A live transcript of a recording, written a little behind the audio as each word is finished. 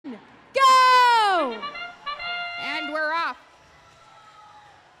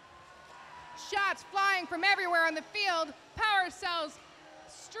shots flying from everywhere on the field. Power cells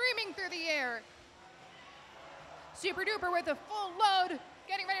streaming through the air. Super Duper with a full load,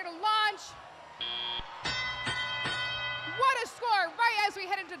 getting ready to launch. What a score right as we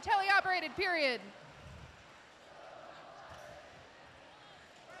head into teleoperated period.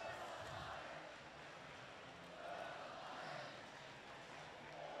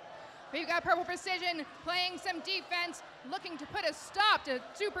 We've got Purple Precision playing some defense, looking to put a stop to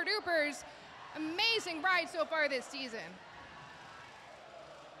Super Duper's amazing ride so far this season.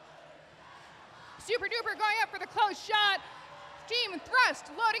 Super Duper going up for the close shot. Team Thrust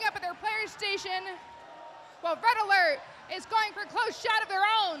loading up at their player station, while Red Alert is going for a close shot of their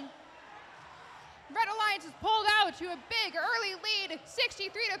own. Red Alliance is pulled out to a big early lead,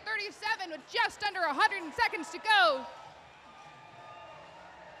 63-37 with just under 100 seconds to go.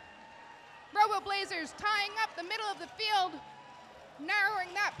 Robo Blazers tying up the middle of the field,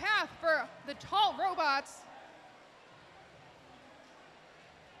 narrowing that path for the tall robots.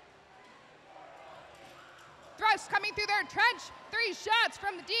 Thrust coming through their trench, 3 shots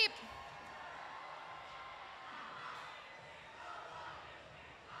from the deep.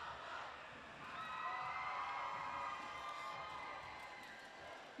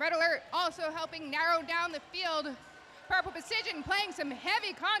 Red Alert also helping narrow down the field. Purple Precision playing some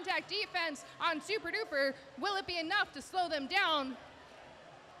heavy contact defense on Super Duper. Will it be enough to slow them down?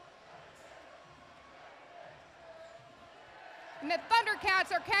 And the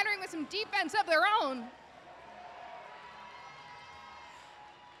Thundercats are countering with some defense of their own.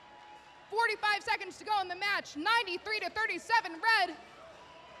 45 seconds to go in the match, 93-37 Red.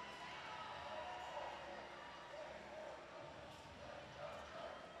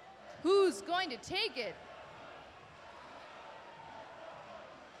 Who's going to take it?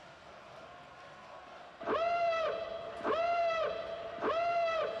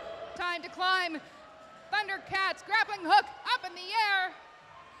 Time to climb. Thundercats grappling hook up in the air.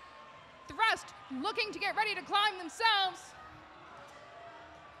 Thrust looking to get ready to climb themselves.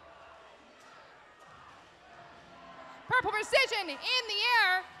 Purple Precision in the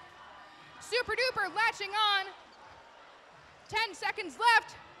air. Super Duper latching on. 10 seconds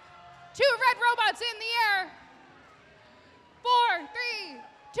left. 2 red robots in the air. 4, 3,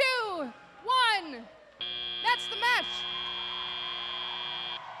 2, 1. That's the match.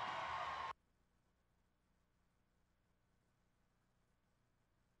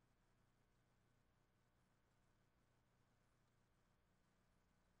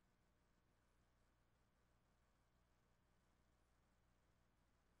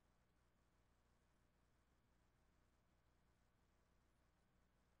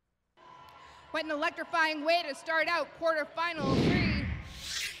 What an electrifying way to start out quarterfinal 3.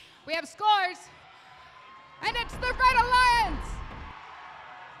 We have scores, and it's the Red Alliance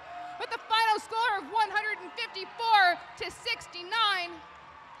with the final score of 154-69.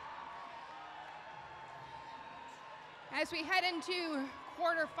 As we head into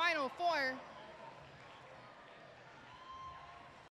quarterfinal 4.